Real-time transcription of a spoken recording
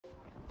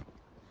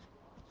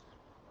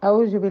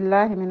أعوذ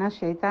بالله من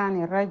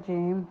الشيطان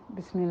الرجيم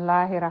بسم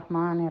الله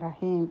الرحمن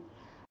الرحيم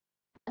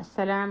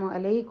السلام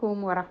عليكم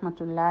ورحمة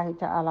الله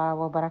تعالى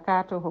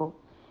وبركاته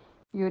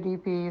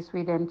UDP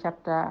Sweden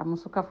chapter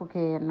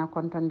musukafuke na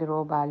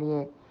kontondiro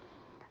balie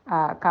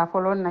ka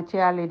folon na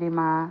ciali di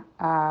ma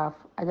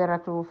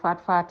ajaratu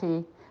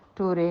fatfati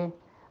Toure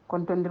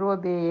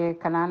kontondiroɓe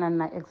kananan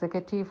na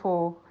executive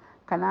o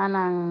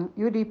kananan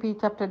UDP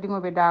chapter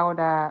dingoɓe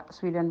dawoda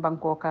Sweden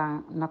banko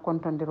kan na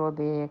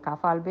kontondiroɓe ka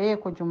falɓe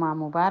ko juma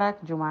mubarak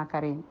juma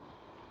karim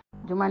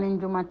jumanin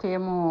juma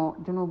temo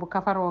junubu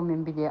kafaro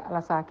min bije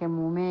alasake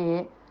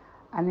mumeye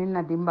anin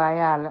na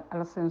dimbayal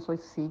alasen so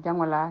si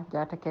jangola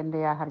jata kende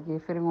ya harje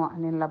firingo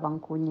anin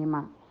labanku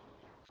nyima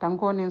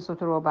tanko nin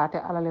suturo bate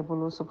alale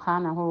bulu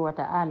subhanahu wa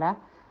ta'ala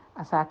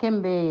asake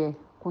mbeye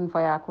kun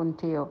faya kun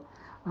tiyo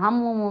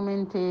hammu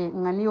muminti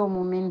nganiyo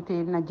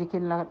muminti na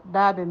jikin la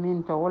dabe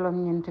minto wolom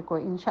nyinti ko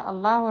insha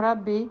Allah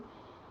rabbi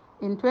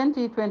in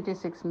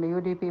 2026 me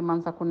UDP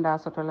Mansakunda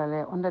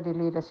Sotolale under the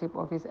leadership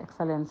of His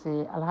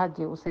Excellency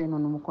Alhaji Usainu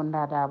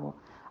Numukunda Dabo.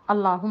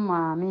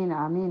 Allahumma amin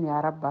amin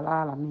ya rabbal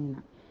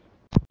alamin.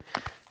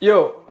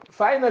 Yo,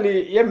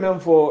 finally, yemen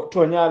for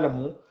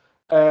Tonyalamu,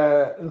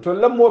 to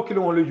lamo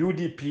kilon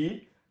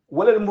UDP,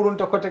 wala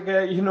murunta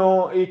koteke,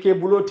 ike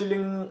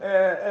bulotiling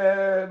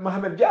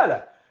Mohamed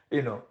Jala,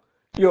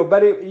 Yo,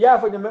 but yeah,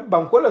 for the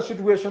bankola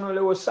situation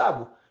ole was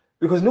sabu.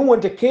 Because no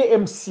one the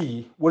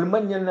KMC will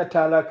manyan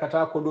natala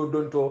katako do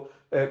donto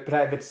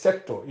private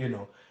sector,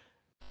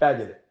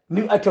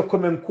 Ning ata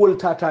komen kol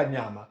tata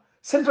nyama.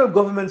 Central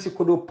government si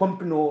kodo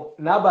pompino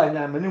naba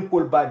nyama ning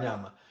kol ba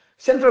nyama.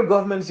 Central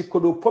government si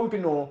kodo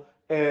pompino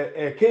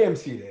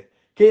KMC le.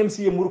 KMC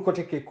ye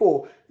murukote ke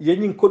ko ye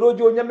ning kodo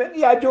jo nyame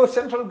ya jo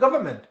central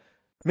government.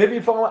 Maybe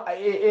from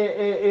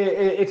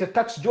it's a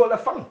tax jo la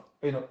fang,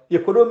 Ye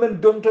kodo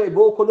men donto e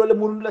bo kodo le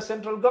murun la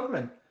central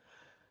government.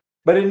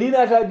 But in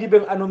Nina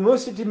Dibem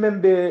animosity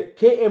member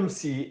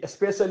KMC,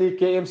 especially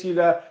KMC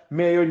la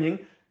mayor ning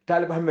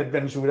Talib Ahmed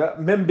Bensouda,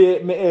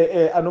 member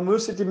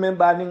animosity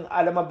member ning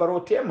Adama Barrow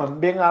tema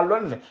being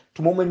alone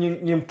to moment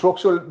nim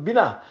troxel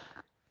bina,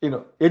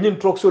 yin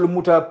troxel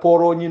muta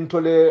poro nin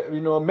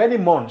tole, many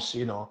months,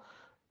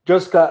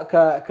 just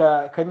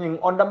can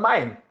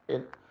undermine.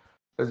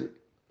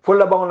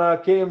 Fola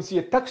bangla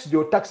KMC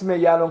tax me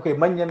yalon ke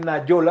manyan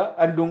na jola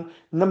andung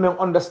namen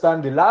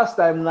understand the last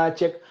time na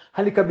check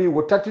hanikabi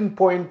wo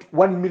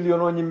 13.1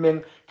 million on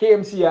men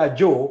KMC ya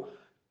jo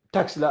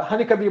tax la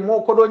hanikabi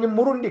mo kodo ni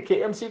murundi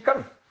KMC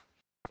kan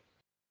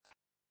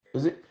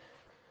is it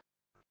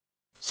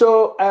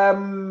so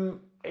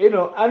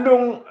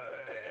andung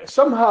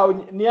somehow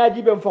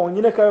niaji ben fon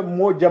ni naka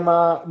mo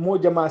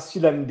jama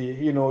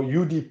silandi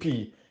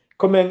UDP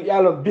comme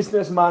yalo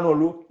businessman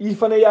olu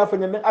ifane ya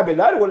fanya men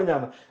abelari wala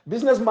nyama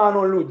businessman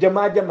olu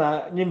jama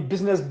nyim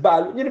business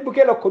bal nyini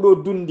bukela kodo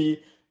dundi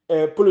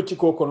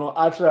politiko kono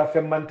atra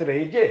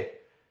femmantre je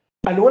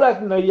and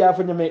wala na ya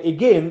fanya men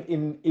again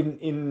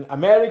in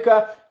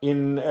America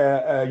in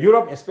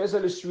Europe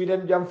especially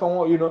Sweden jam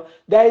fango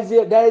there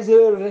is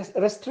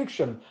a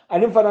restriction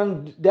and in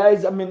fact there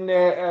is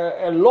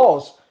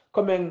laws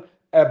coming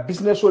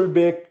business will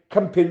be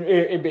campaign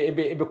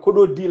be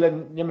kodo deal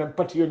and nyemen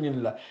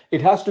patiyonin la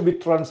it has to be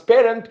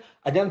transparent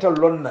agenta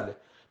lonnale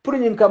pour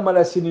nyin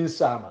kamala sinin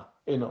sama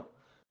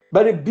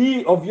but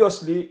be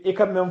obviously e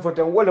kam mem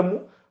foten wala mu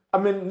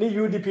ni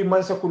UDP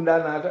Mansakunda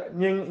nata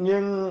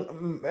nyin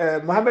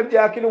Mohamed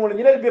Diakino wala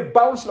nyine be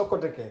bounce la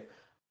koteke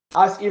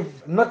as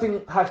if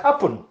nothing had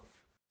happened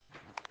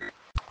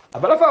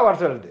abala fa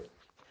wartalde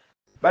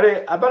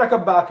bare abaraka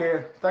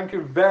bake thank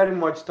you very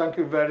much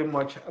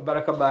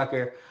abaraka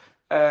bake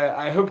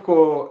I hope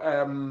ko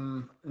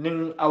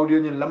ning audio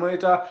ni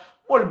lamoita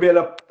mol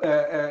bela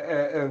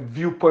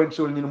viewpoints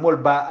ol ni mol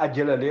ba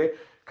ajelale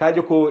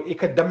kaje ko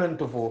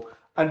ikadamento fo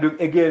and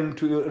again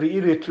to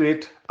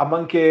reiterate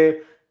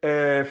amanke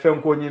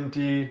fenko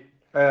nyinti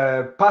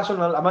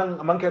personal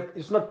amanke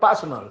it's not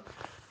personal,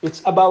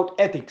 it's about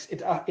ethics,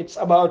 it's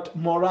about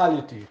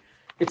morality,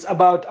 it's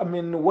about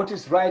what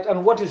is right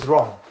and what is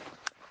wrong.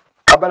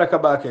 Abaraka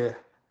bake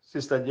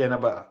Sister Jena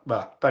ba.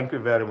 Thank you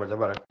very much.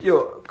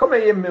 Yo, come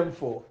here,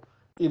 memfo.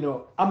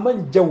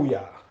 Aman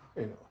jawya.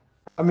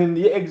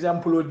 The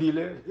example of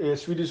deal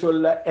Swedish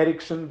wala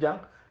Ericsson jang.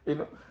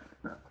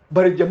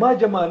 But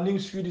jama ning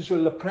Swedish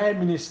wala Prime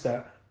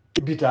Minister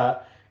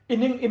bita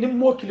ining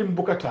mo kilim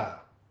bukata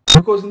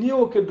because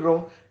niyo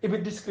kedron ibi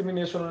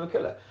discrimination wala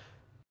kala.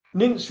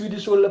 Ning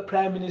Swedish wala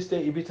Prime Minister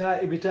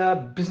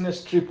ibita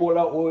business trip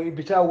wala or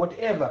ibita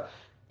whatever.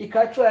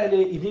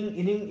 Ikatwale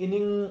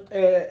ining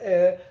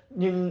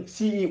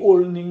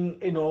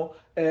CEO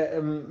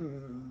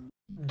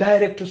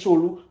director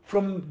solo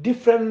from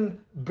different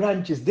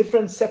branches,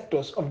 different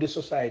sectors of the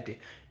society.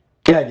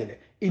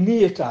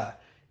 Inieta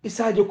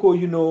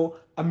isajoko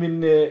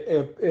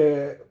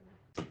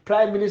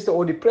Prime Minister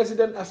or the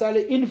President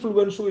asale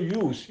influence or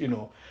use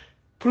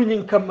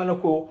pruning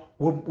kamanako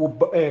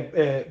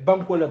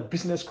bankola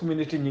business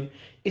community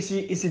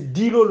isi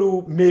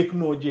dilolu make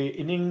noje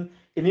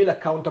inila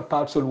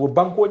counterparts wo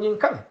banko nyin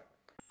kan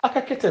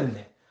aka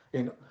ketenne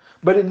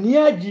bare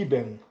niya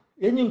jiben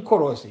yenyin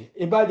korosi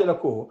e bajala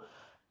ko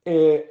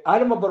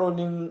adama baro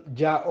nin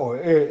ja o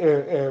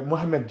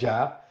Mohammed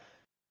Ja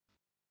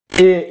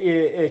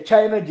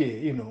China je,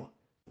 you know,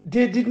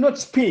 they did not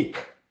speak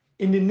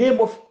in the name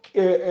of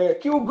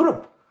Q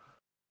group.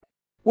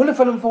 Wala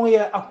fanam fong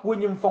ya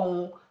akwonyim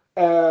fong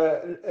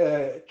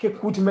ke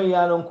kutime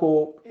yanon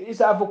ko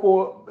isa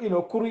ko, you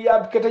know,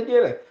 kuruya kete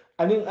jele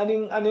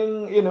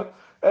aning you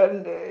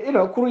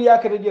know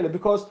kuruya kete jele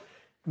because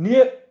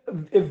near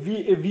a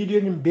video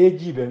in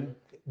Bejiben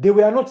they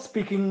were not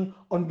speaking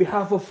on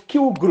behalf of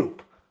Q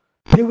group,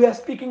 they were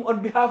speaking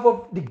on behalf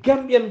of the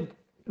Gambian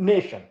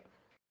nation.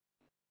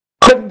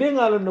 Kan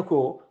bengalon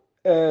nako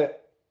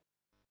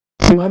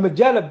Mohamed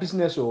Jala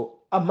business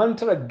a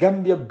mantra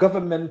Gambia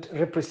government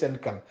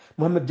represent kan.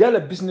 Mohamed Jala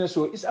business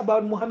is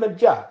about Mohamed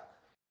Jah.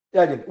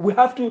 We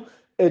have to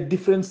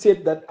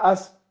differentiate that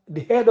as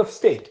the head of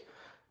state.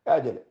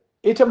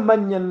 Ita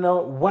manyan na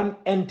one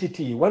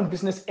entity, one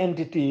business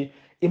entity,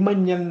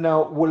 imanyan na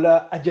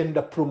wala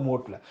agenda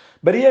promote la.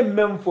 But here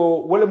mem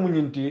for wala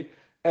munyinti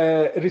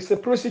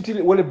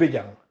reciprocity wala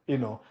bejang, you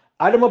know.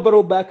 Adama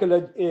Barrow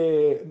bakala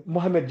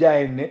Mohamed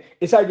Jah ne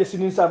isa je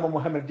sinin sama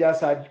Mohamed Jah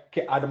sa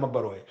ke Adama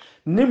Barrow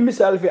nim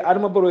misal fe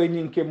Adama Barrow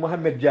nyin ke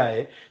Mohamed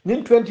Jah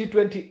nin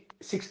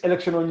 2026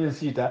 election on nyin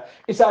sita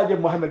isa je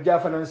Mohamed Jah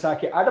fanan sa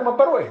ke Adama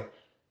Barrow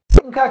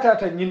nkata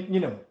ta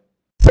nyinam,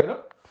 you know,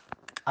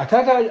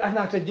 atata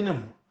anata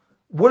jinam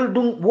wol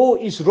dum wo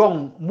is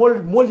wrong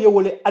mol ye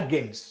wole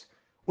against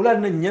wala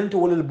na nyanta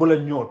wala bola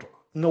nyoto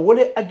no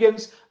wole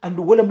against and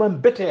wala man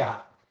better ya,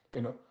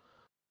 you know.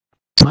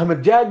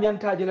 Mohamed Jah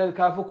nyanta jalal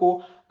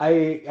kafuko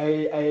I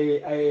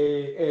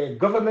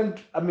government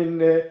I mean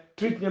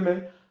treat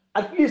nyamen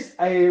at least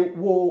I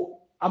wo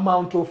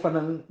amount of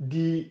fanan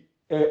the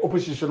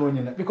opposition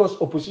onyin because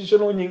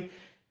opposition onyin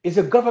is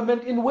a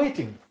government in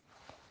waiting.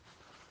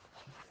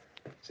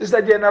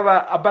 Sister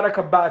Jenaba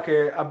abaraka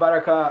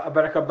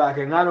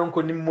bake ngalon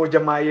ko nimmo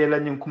jamaye la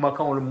nyin kuma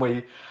kanol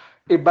moy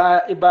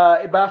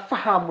iba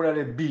fahamu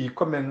la bi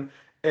comme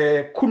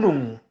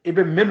kunun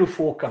ibe menu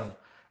fokan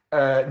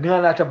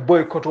ningalata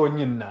boycotto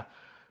nyinna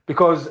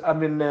because I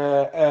mean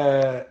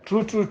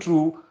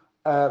true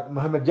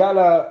Mohamed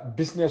Jala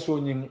business o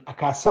nyin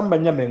aka samba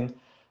nyamen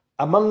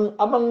among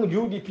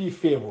UDP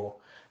favor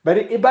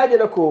bari ibaje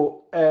la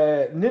ko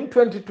nin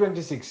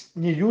 2026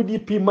 ni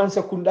UDP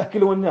mansa kunda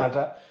kilo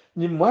nyata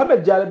ni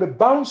Mohamed Jala be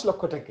bounce la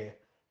koteke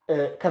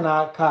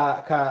kana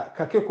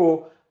ka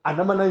keko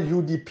anamana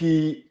UDP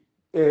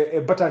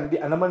batandi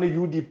anamana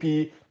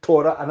UDP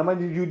tora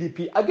anamana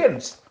UDP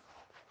against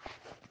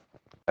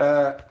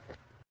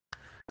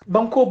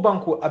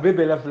banko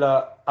abebe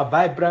lafla a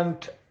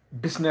vibrant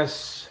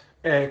business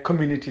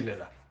community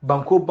lela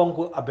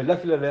banko abe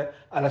lafla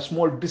a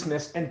small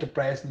business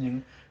enterprise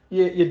ning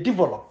ye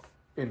develop,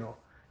 you know,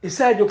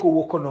 isajo ko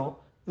wokono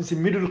nsi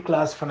middle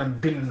class fanan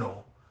bill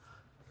no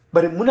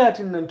but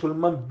munatin nan tul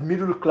man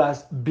middle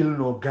class bill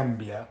no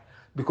Gambia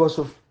because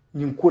of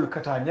nin kul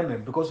kata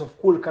nyamen because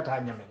of kul kata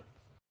nyamen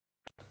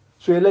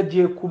so ela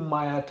je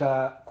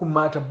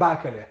kumata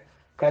bakale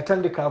kay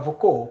tande ka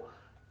foko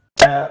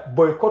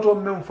boycotto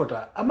men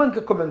fota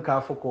amanke komen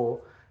ka foko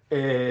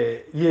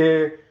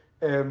ye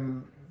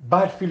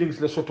bad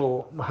feelings le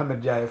soto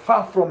Mohamed Jah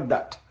far from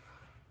that,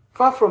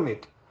 far from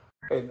it.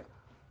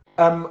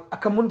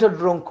 Akamunta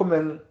dron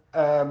komen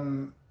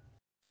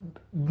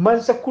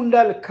mansa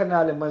kundal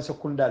kanale mansa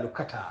kundalu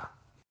kata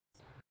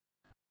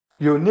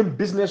yo nim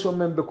business o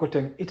membe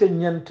koten ite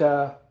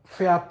nyanta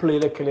fair play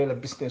le kele la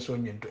business o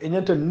nyento e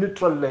nyanta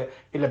neutral le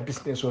ila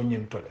business o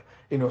nyento le,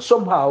 you know,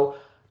 somehow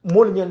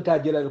mol nyanta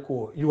jelal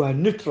ko you are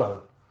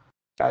neutral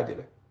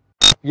ajele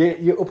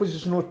ye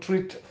opposition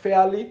treat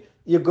fairly,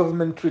 your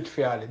government treat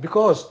fairly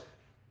because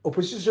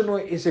opposition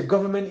is a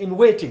government in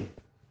waiting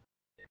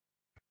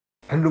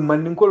and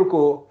man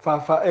ko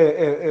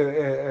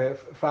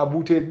fa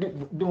bute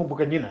dimo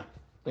buka nina,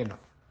 you know,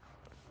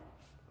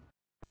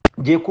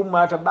 je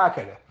kumata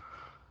bakale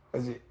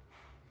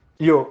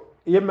yo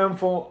ye men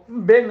fo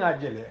be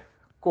ngajele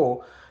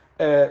ko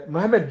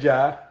Mohamed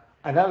Jah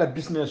and other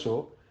business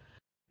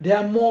they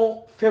are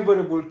more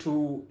favorable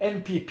to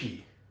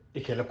NPP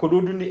ikela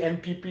kododundi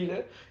NPP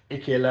le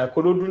ikela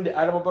kododundi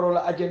Adama Barrow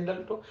la agenda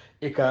to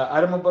ika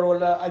Adama Barrow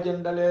la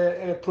agenda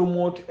le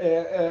promote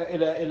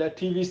ila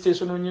TV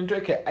station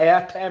nyinto ke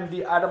airtime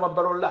di Adama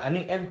Barrow la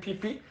ani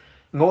NPP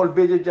ngol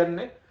beje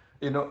janne,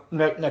 you know,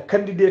 na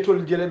candidate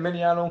ol jele men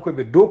yalon ko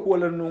be doku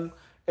wala num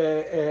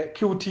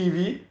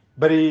QTV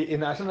bari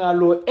national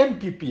lo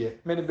MPP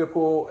men be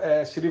ko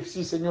Sirif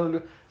Cissé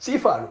ñol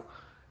sifalu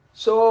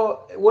so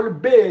wol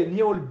be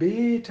ni wol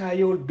be ta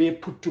yol be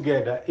put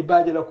together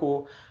ibaje la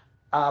ko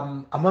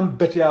amam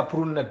betia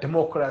pour na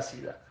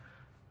démocratie la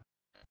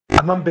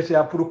amam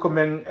betia pour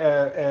comme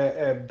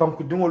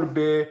banque dingol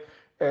be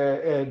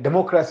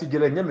démocratie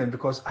jele ñamen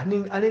because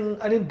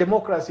anin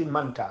démocratie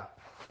manta.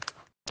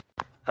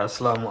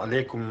 Assalamu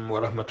alaikum wa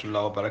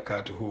rahmatullahi wa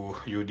barakatuhu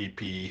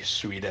UDP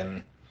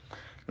Sweden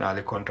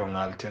ngali konto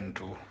ngal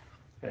tentu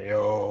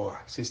yo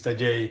Sister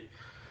J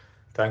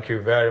Thank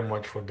you very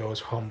much for those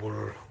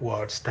humble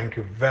words. Thank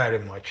you very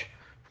much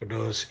for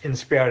those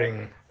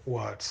inspiring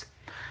words.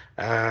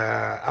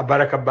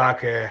 Abaraka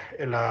bake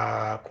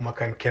ila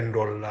kumakan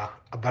kendol la.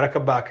 Abaraka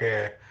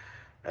bake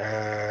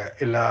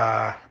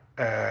ila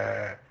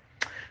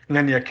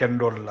ngania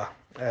kendol la.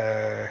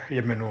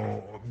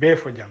 Yemenu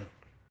befo jang.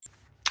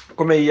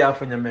 Kome iya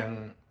fanya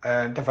men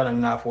ntafana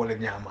ngafo le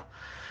nyama.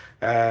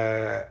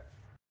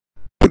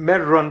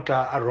 Men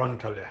ronta a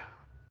ronta le.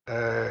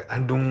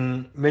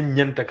 Andum men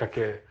nyanta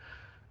kake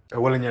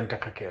wala ñanta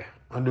kake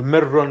andu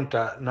mer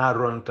ronta na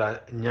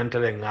ronta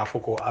ñantale ngafo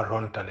ko a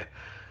rontale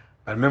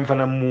bal même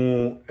fana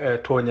mu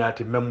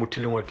toñaati même mu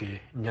tilingoti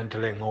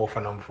ñantale ngawo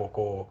fana fo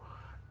ko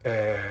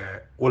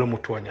wala mu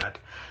toñaati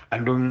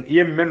andu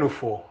yem menu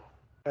fo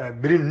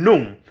biri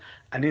num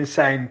anin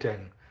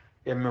sainten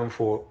yem men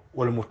fo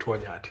wala mu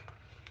toñaati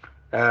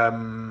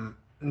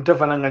nta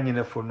fana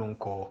nganyine fo nun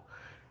ko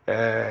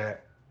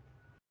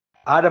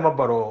adama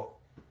baro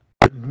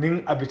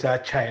nin abita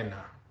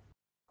china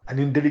and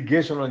in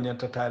delegation on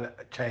Nyantata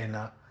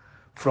China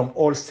from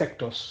all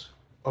sectors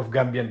of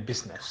Gambian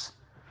business.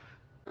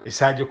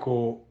 Isaje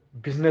ko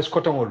business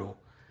kotongolo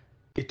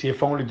ite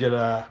fangolo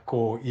jela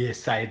ko ye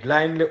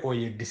sideline le o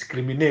ye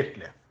discriminate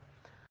le.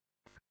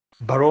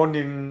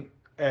 Baronin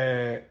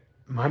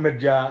Mohamed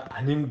Dia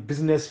anin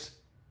business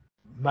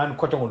man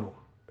kotongolo,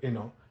 you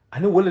know,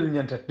 ani wala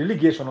nyanta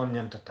delegation on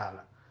Nyantata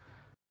la.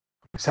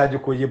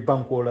 Isaje ko ye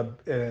banko la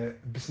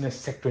business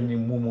sector ni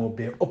mumo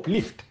be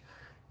uplift.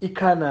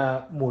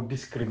 Ikana mo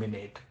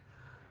discriminate.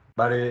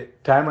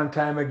 But time and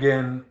time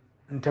again,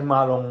 nte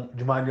malong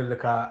jumanyo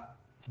leka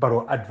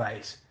baro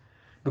advice.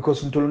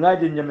 Because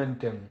ntulungaje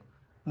nyamentem,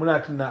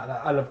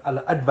 munatina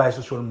ala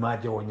advice sul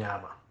maje o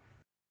nyama.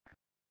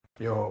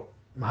 Yo,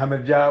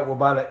 Mohamed Dia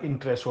wabala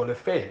interest wale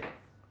fe.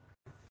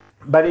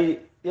 Bari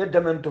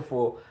yedamento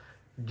fo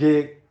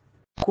je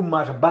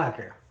kumata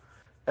bake.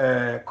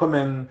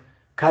 Komen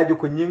kajo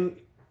ko nying,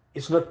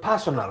 it's not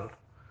personal.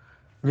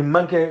 Ñi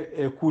manke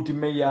kuti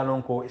me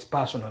yalon ko is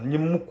personal. Ñi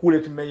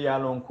mukuleti me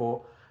yalon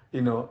ko,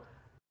 you know,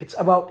 it's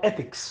about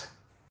ethics.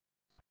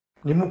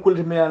 Ñi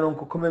mukuleti me yalon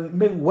ko comme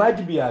men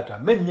wajibiyata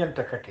men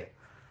ñanta kake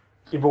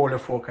ibo wala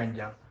fo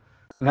kanjang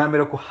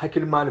ngamira ko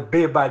hakil mal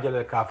be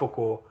bajale ka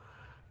foko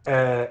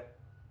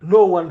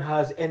no one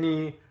has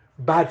any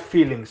bad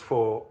feelings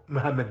for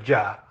Mohamed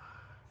Dia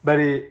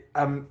bari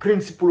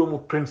principle mo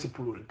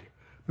principle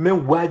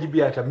men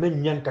wajibiyata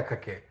men ñanta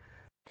kake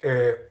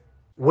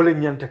wala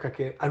ñanta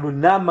kake anu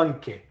na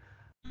manke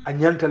a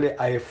ñantale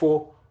ay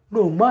fo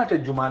no mata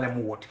jumale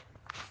mu woti.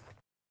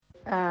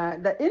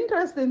 The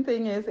interesting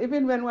thing is,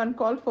 even when one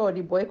called for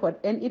the boycott,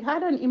 and it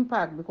had an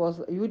impact because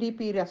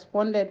UDP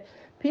responded,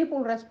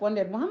 people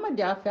responded. Muhammad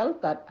Jah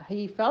felt that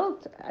he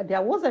felt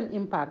there was an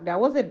impact, there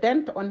was a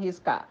dent on his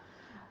car,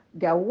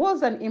 there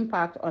was an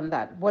impact on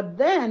that. But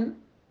then,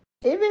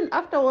 even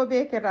after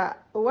Obekera,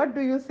 what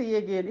do you see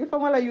again? If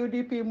I'm a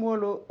UDP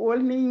molo,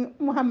 only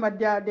Muhammad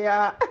Jah, they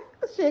are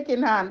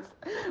shaking hands.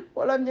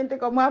 Wala nyente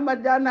ko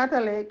Muhammad Jah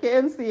natale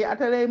KMC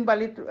atale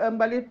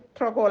mbalit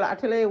trokola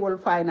atale will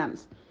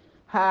finance.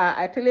 Ha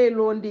atele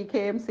loan the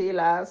KMC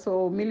la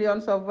so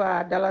millions of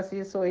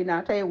dollars so in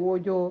atay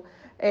wojo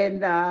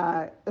and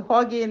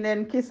hugging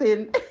and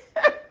kissing.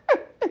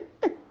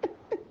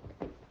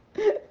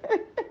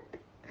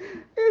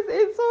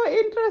 It's so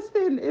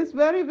interesting. It's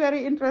very,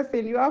 very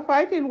interesting. You are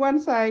fighting one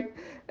side,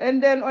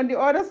 and then on the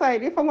other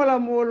side, if Angola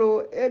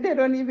Molo, they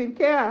don't even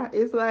care.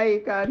 It's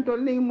like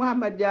Anthony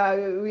Muhammad,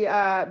 we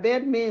are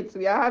bedmates,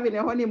 we are having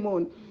a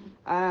honeymoon.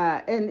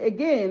 And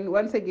again,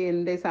 once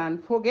again, they are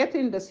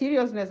forgetting the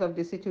seriousness of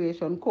the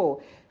situation.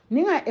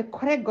 Ninga a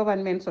correct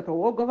government sort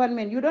of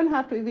government, you don't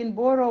have to even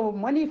borrow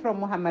money from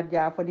Muhammad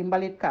Jah for the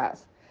Mbalit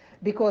cars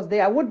because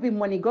there would be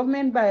money.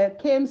 Government by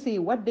KMC,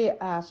 what they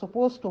are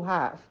supposed to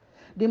have,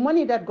 the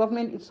money that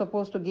government is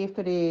supposed to give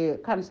to the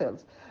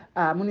councils,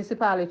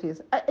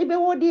 municipalities, they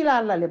will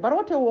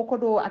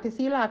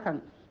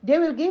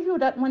give you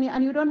that money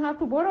and you don't have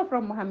to borrow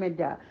from Mohammed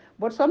Jah.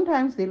 But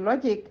sometimes the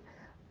logic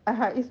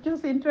is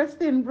just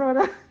interesting,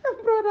 brother,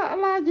 brother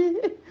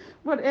Alaji.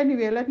 But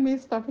anyway, let me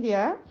stop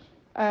here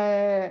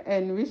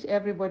and wish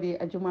everybody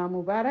a Juma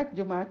Mubarak,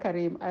 Juma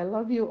Kareem. I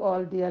love you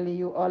all dearly.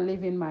 You all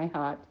live in my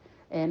heart.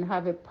 And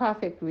have a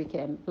perfect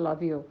weekend.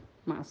 Love you.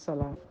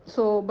 Ma'assalam.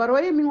 So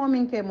Baroye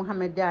Mingominke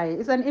Mohammed Jai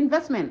is an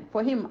investment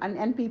for him and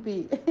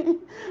NPP.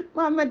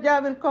 Mohammed Jai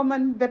will come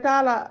and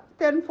betala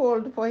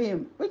tenfold for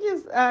him, which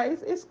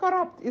is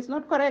corrupt. It's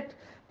not correct.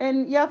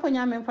 And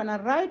Yafonyame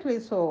Fana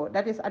rightly so,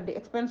 that is at the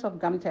expense of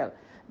Gamtel.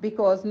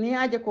 Because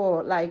niaje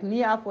ko like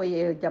nia for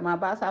ye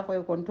jamabasa for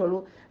ye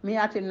kontolu mi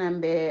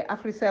atinambe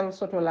Africell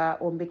sotola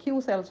or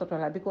BQ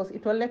sotola because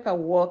it will like a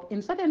work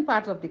in certain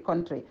parts of the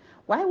country.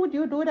 Why would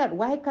you do that?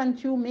 Why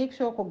can't you make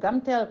sure ko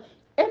Gamtel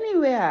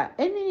anywhere,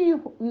 any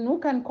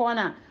nook and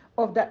corner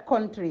of that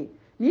country,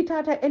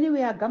 Nitata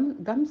anywhere,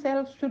 gum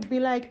cells should be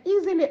like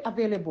easily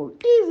available.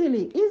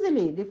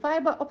 Easily. The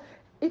fiber,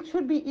 it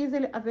should be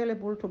easily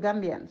available to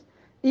Gambians.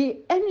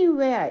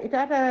 Anywhere,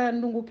 itata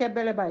Ndungu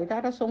Kebeleba,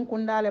 itata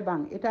Sonkundale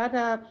Bang,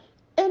 itata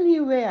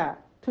anywhere.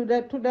 to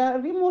the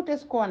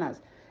remotest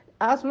corners.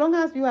 As long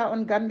as you are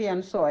on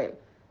Gambian soil,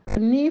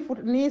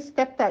 ni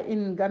stepped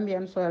in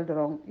Gambian soil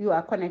wrong, you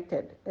are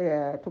connected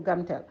to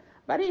Gamtel.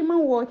 But man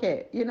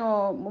woke,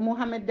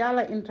 Muhammad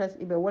Dala interest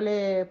ibe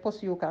wale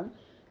posyukan.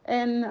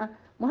 And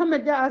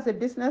Muhammad Jah as a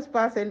business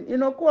person,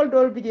 called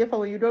all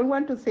BJF, you don't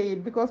want to say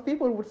it because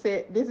people would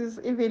say this is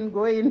even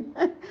going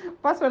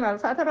personal.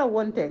 Satara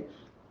one thing.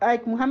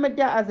 Like Muhammad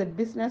Jah as a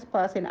business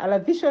person, a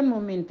vision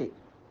momenti,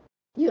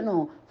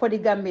 for the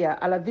Gambia,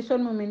 a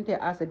vision momenti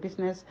as a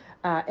business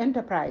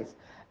enterprise.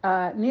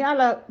 Ni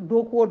ala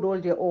doko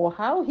dolje or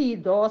how he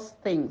does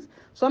things.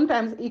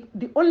 Sometimes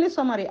the only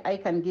summary I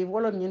can give,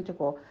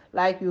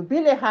 like you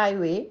build a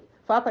highway,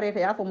 fa parete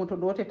ya fo moto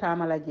dote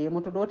tamala je,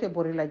 moto dote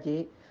borila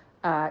je,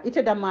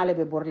 ite dammale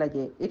be borla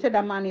je, ite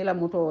dammani la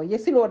moto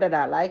yesilo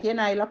dada, like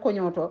yena ila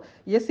konyoto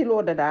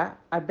yesilo dada,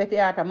 a bete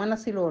ata mana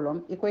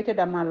silolom, iko ite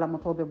dammal la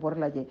moto be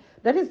borla je.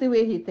 That is the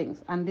way he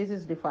thinks, and this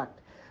is the fact.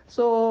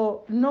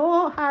 So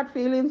no hard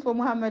feelings for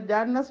Muhammad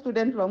Janna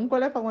student from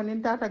Kole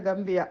Fangonin Tata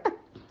Gambia.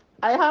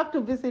 I have to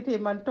visit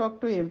him and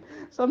talk to him.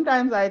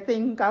 Sometimes I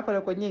think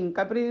Kafalo Konying,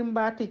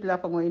 Kabrimba Tikla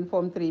Fango in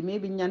Form 3,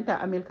 maybe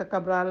Nyanta Amilka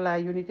Cabral,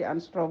 Unity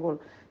and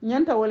Struggle.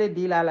 Nyanta Wole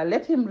Dilala,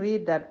 let him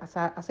read that as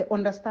a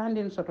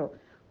understanding sort of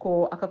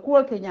ko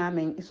akakuol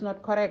kenyaming is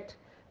not correct.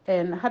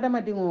 And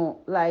hadamadingo,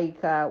 like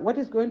what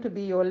is going to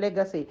be your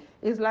legacy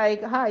is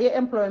like your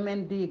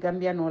employment di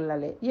Gambia no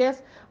lale.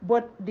 Yes,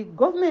 but the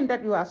government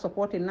that you are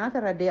supporting,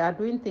 Natara, they are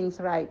doing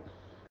things right.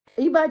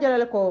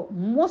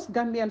 Most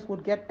Gambians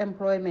would get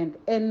employment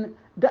and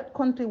that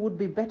country would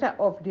be better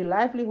off the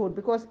livelihood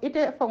because it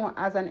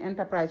as an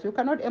enterprise, you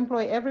cannot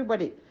employ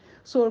everybody.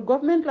 So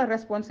governmental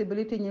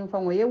responsibility and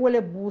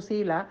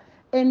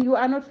you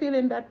are not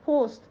filling that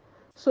post.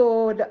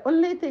 So the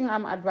only thing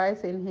I'm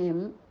advising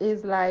him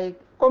is like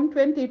come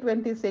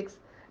 2026,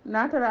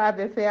 Natara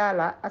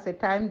Abefeala as a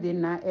time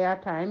dinner,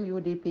 airtime,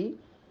 UDP,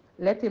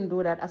 let him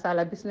do that as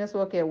a business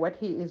worker, what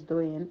he is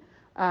doing.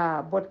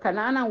 But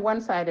Kanana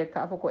one-sided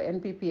Kafoko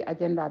NPP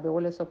agenda be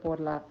will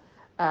support la.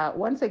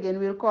 Once again,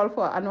 we'll call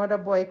for another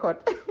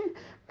boycott.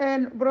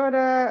 And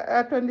brother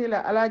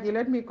Tondila Alaji,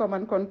 let me come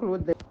and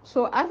conclude this.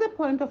 So as a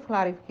point of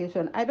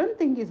clarification, I don't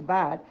think it's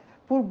bad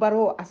for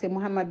Baro as a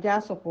Muhammad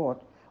Jah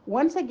support.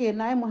 Once again,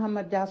 I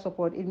Muhammad Jah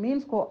support, it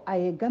means ko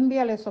I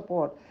Gambia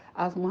support.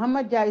 As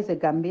Muhammad Jah is a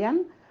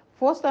Gambian,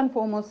 first and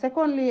foremost.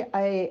 Secondly,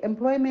 I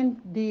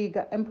employment the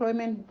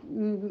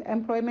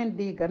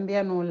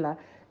Gambia nola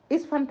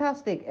is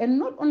fantastic. And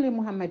not only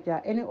Muhammad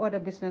Jah, any other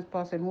business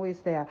person who is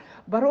there.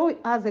 But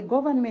as a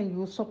government,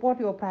 you support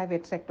your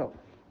private sector.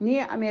 Ni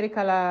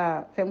America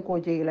la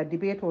femko je la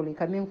debate oli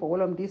coming for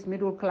all of this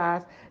middle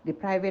class, the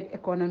private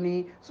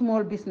economy,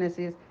 small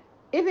businesses,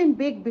 even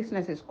big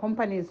businesses,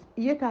 companies,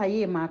 yeta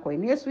ye mako.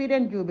 Near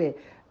Sweden jube,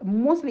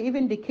 mostly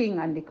even the king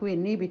and the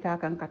queen, ni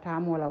bitakan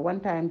katamola. One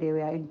time they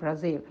were in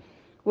Brazil.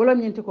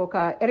 Wolom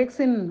Yintikoka,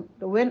 Ericsson,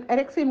 when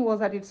Ericsson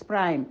was at its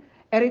prime,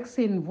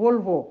 Ericsson,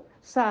 Volvo,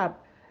 Saab,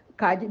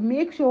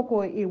 make sure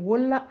ko a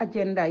walla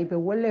agenda ibe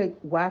walla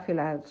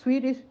wafila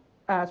Swedish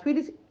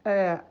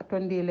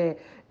tondile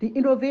the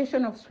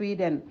innovation of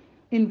Sweden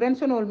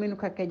invention ol minu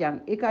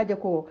kakejang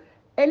ikaje ko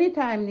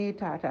anytime ni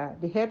tata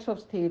the heads of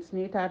states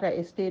ni tata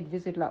a state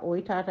visit la o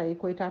tata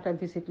iko tata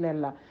visit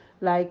lella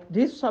like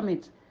this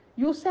summit,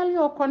 you sell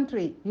your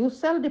country, you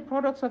sell the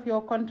products of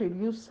your country,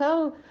 you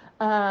sell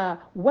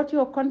what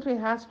your country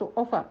has to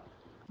offer.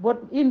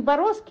 But in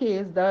Barrow's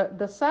case,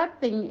 the sad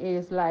thing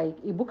is like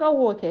Ibuka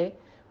Woke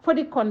for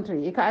the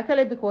country,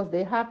 actually because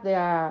they have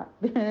their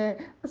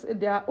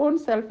their own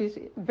selfish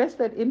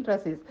vested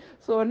interests.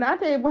 So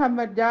Nate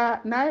Muhammad Jah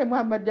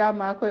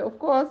Marco, of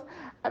course,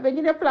 I mean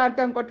in a plan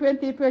for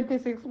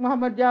 2026,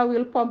 Muhammad Jah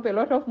will pump a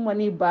lot of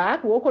money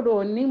back.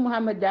 Wokodo ni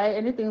Muhammad Jah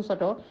anything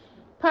sort of.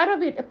 Part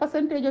of it, a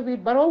percentage of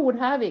it, Barrow would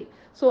have it.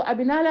 So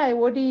Abinala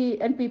Iwodi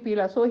NPP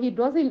la, so he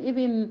doesn't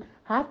even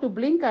have to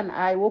blink an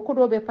eye.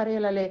 Wokodo be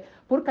parelale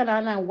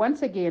purkanana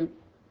once again.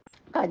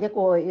 Kaje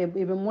ko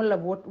ibe mulla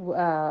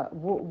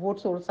vote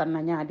sol sanna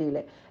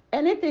nyaadile.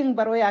 Anything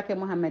Barrow yake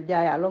Muhammad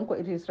Jah along ko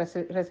it is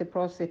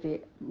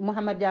reciprocity.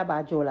 Muhammad Jah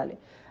ba jolale.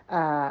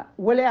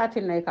 Wale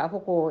atin ka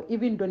foko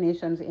even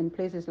donations in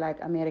places like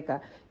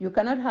America. You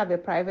cannot have a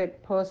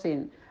private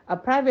person, a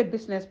private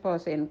business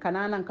person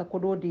kanana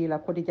kakodo la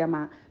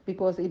kodijama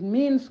because it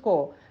means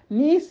ko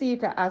ni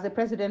sita as a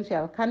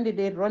presidential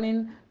candidate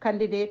running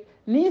candidate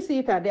ni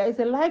sita there is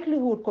a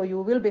likelihood ko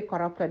you will be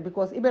corrupted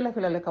because ibela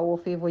fila leka wo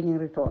favor in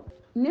return.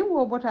 Ni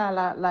wo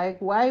botala like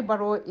why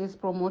Barrow is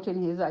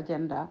promoting his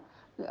agenda.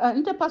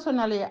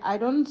 Interpersonally, I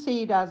don't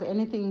see it as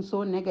anything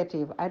so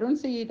negative. I don't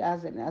see it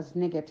as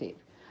negative.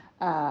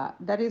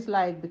 That is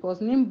like because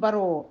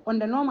Nimbaro,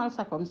 under normal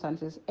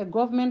circumstances, a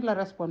governmental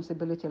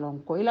responsibility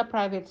long ko ila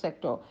private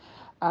sector.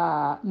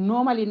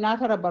 Normally,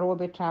 natara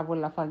barobe travel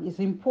lafang is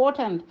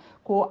important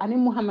ko ani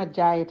Muhammad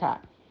Jaita,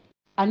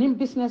 ani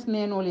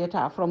businessman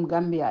olieta from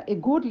Gambia, a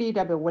good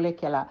leader be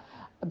wolekela.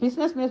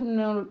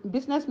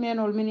 Businessmen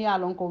or mini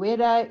along ko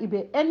whether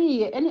ibe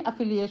any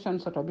affiliation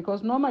sort of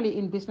because normally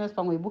in business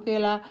from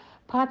bukela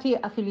party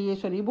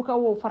affiliation ibuka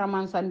wo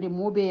faramansandi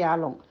mobe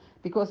yalong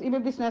because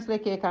ibe business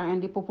like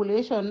and the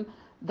population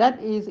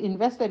that is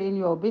invested in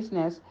your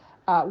business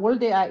well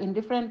they are in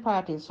different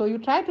parties, so you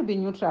try to be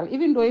neutral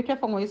even though you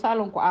tefango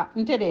isalong ko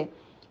intede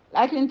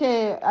like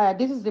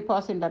this is the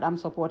person that I'm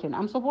supporting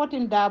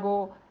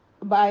Dabo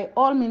by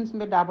all means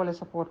me Dabo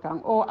support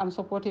kang or I'm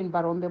supporting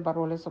Barombe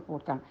Barole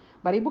support kang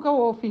but ibuka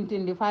wo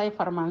fintin the five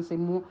farmansa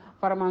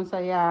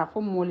ya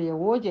fomoli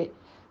woje.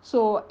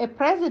 So a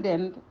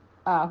president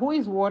who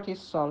is worth his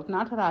salt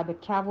not rather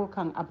travel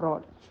kang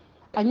abroad.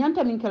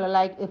 Anyanta minkela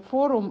like a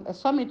forum, a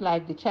summit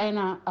like the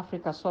China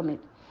Africa Summit.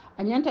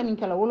 Anyanta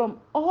minkela wolom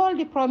all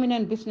the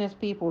prominent business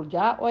people,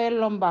 Ja Oil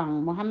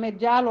Lombang, Mohammed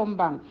Ja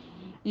Lombang,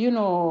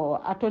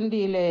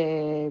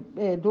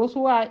 those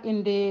who are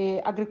in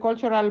the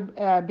agricultural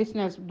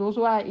business, those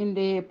who are in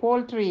the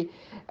poultry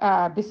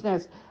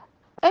business,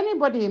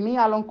 anybody me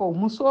alonko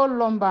musol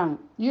lombang,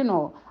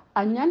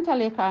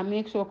 anyantale ka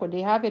make sure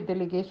they have a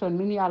delegation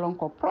mini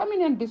alonko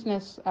prominent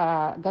business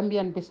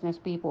Gambian business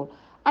people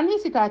and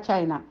visita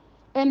China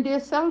and they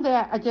sell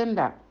their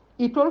agenda.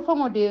 It all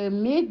from they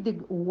make the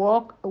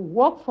work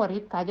for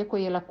it. Kajeko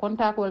yela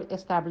contact will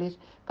establish.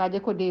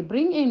 Kajeko they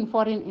bring in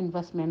foreign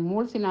investment.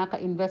 Mulsinaka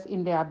invest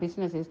in their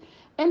businesses.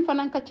 And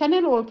Fananka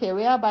channel okay,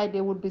 whereby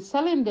they would be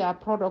selling their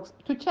products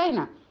to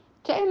China.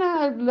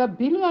 China, the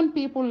billion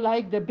people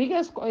like the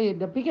biggest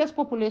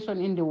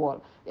population in the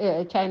world.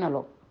 China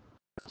law.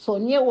 So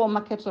near war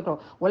market sort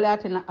of well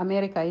at in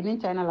America in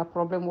China la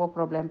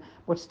problem,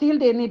 but still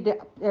they need the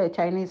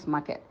Chinese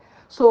market.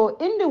 So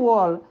in the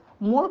world,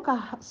 more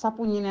ka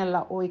sapu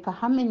nyinella o ka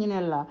hamme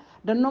nyinella,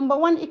 the number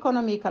one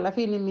economy kala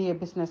fini mi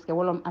business ke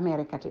wolom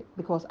America te,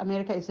 because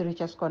America is the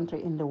richest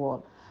country in the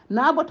world.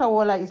 Na bota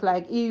wala is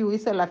like EU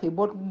is a lafi,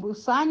 but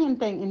sanyin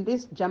thing in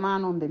this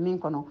jamano be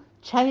minkono,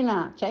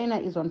 China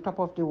is on top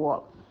of the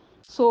world.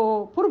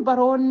 So pour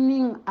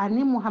baroning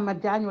ani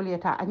Muhammad Daniel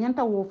yeta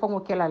anyanta wo fango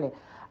kelale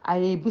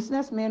a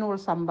businessman or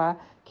samba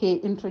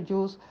ke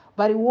introduce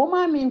but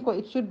woman mean ko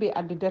it should be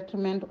at the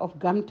detriment of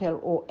Gamtel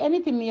or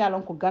anything me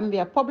along ko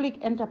Gambia public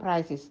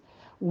enterprises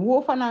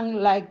wo fanang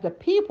like the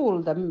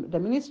people the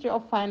Ministry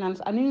of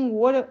Finance and in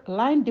water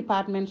line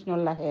departments no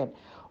la head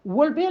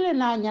will be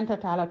na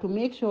nyanta tala to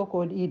make sure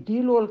ko I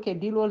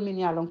dilol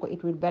min along ko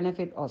it will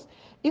benefit us.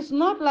 It's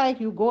not like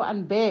you go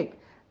and beg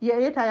yeah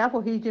it I have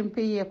hijim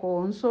pay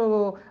ko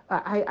so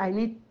I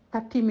need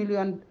 30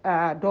 million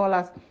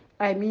dollars.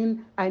 I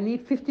mean, I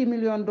need $50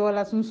 million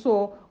and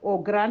so,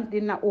 or grant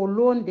dinner, or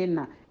loan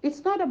dinner.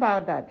 It's not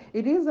about that.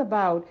 It is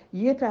about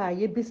yeta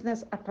ye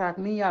business attract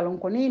me yalong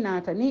koni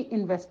nata ni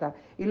investor.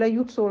 Ila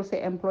youth soul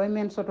se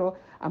employment soto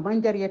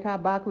amanjar yeta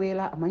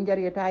bakwela amanjar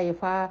yeta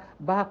yefa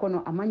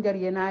bakono amanjar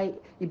yenai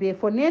ibe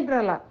for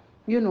nedrala.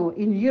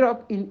 In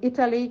Europe, in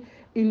Italy,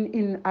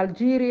 in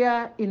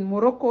Algeria, in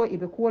Morocco,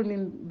 ibe call me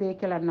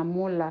bekela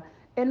namola.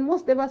 And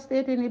most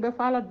devastating ibe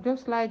follow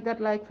just like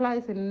that, like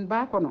flies in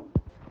bakono.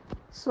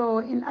 So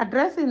in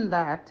addressing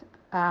that,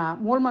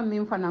 Molma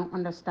Mimfanang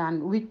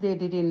understand which they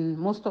didn't.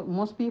 Most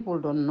people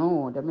don't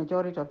know. The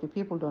majority of the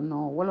people don't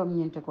know. Wolom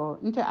Nyinteko.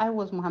 Nte I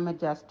was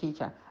Muhammad Jah's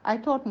teacher. I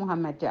taught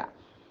Muhammad Jah.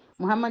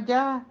 Muhammad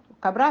Jah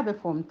Kabrabe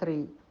Form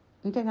 3.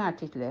 Nte nga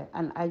title,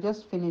 and I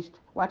just finished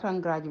Watan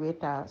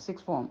graduate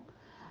sixth form.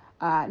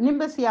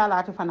 Nimbe siyala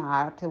ati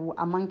fana ati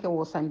amanke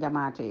wo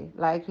sanjamate.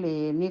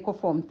 Likely Niko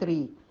Form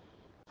 3,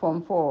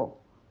 Form 4,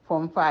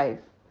 Form 5.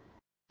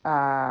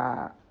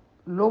 uh,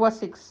 lower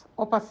six,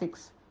 upper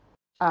six.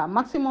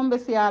 Maximum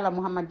besiala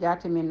Muhammad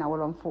Jati minna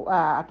wolon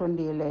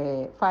atondi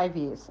le 5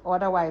 years,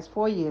 otherwise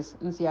 4 years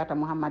nsiata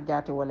Muhammad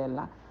Jati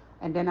wolela.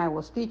 And then I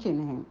was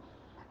teaching him.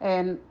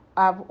 And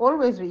I've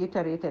always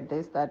reiterated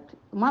this that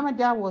Muhammad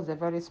Jati was a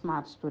very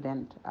smart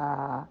student.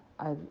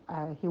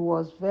 He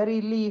was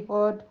very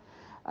heard,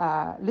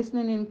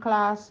 listening in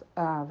class,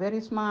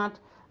 very smart,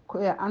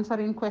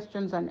 answering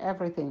questions and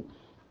everything.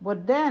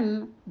 But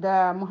then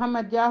the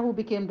Muhammad Yahoo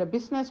became the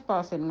business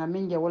person,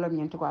 Ngaminja Wolam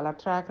Yentuko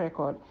track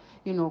record,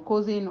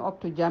 causing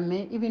up to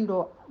Jamme, even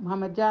though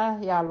Muhammad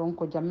Yah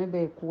Lonko Jamme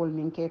be cool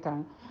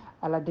Minketang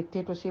ala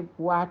dictatorship,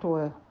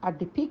 at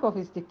the peak of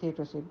his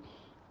dictatorship.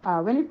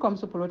 When it comes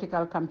to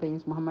political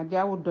campaigns, Muhammad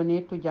Yah would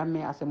donate to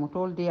Jamme as a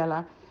motol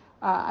diala.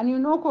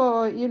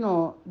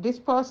 And this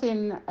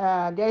person,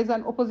 there is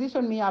an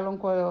opposition me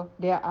along,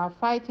 they are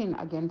fighting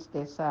against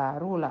this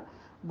ruler.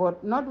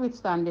 But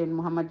notwithstanding,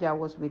 Muhammad Jah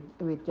was with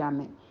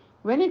Jammeh.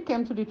 When it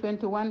came to the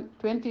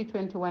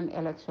 2021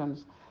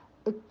 elections,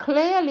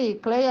 clearly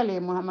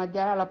Muhammad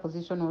Jah's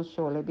position was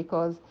surely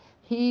because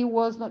he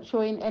was not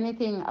showing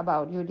anything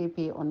about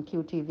UDP on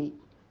QTV.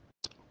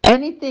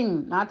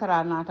 Anything,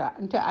 nata,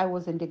 until I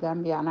was in the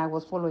Gambia and I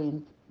was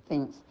following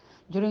things.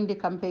 During the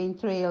campaign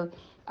trail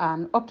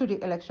and up to the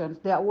elections,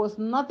 there was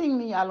nothing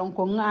me along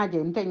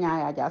kongaje,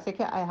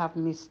 I have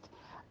missed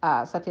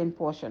certain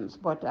portions.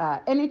 But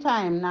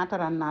anytime,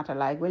 nata,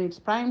 like when it's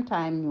prime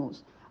time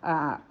news,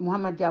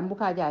 Muhammad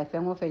Jambuka Jai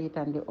Fengo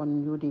Feyitande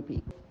on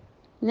UDP.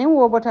 Nin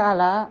wobota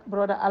ala,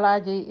 brother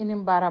Alaji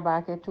inim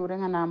barabake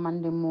turenga na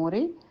mandi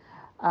muri.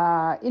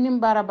 inim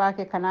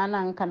barabake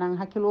kanang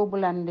hakilo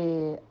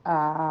bulande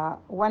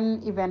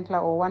one event la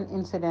or one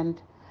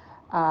incident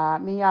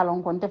mi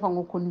yalon kon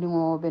tefangu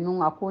kundingo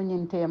benung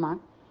akonyin tema.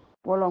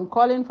 Well, I'm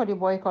calling for the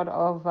boycott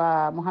of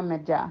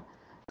Mohammed Jah.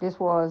 This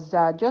was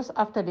just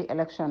after the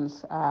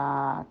elections,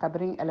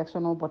 Kabring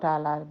election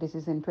Botala. This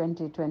is in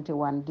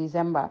 2021,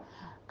 December,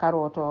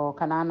 Karoto,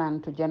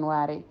 Kananan to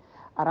January.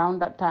 Around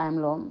that time,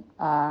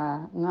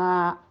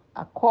 nga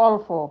a call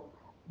for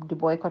the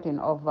boycotting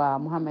of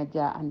Mohammed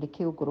Jah and the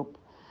Q group.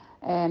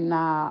 And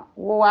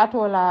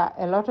watola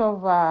a lot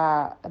of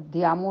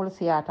diamul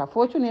siata.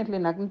 Fortunately,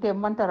 nagnte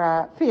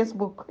mantara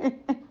Facebook.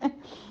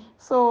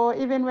 So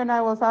even when I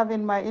was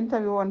having my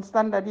interview on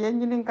Standard,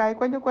 yenjinin kai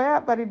ko ya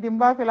bari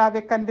dimba fila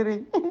be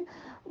kandiri.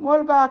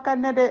 Molba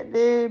kanede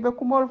de be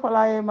kumol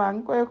fala e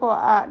man ko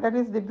that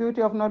is the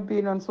beauty of not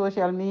being on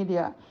social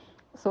media.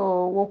 So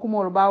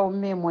wokumol ba o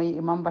me moy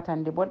imam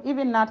batande, but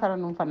even natara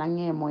num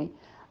fanange moy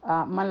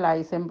malla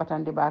isem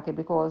batande bake,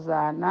 because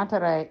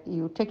natara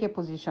you take a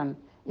position.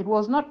 It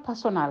was not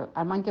personal.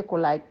 Amanke ko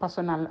like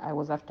personal. I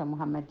was after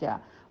Muhammad Jah,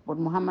 but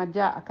Muhammad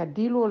Jah aka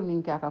dilol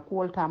minke aka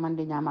kuol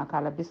tamandi nyama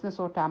kala business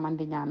o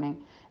tamandi nyame.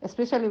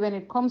 Especially when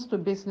it comes to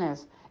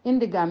business in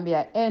the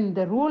Gambia and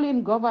the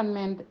ruling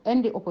government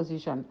and the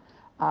opposition.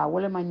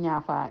 Wole man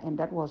nyafa, and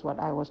that was what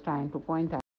I was trying to point out.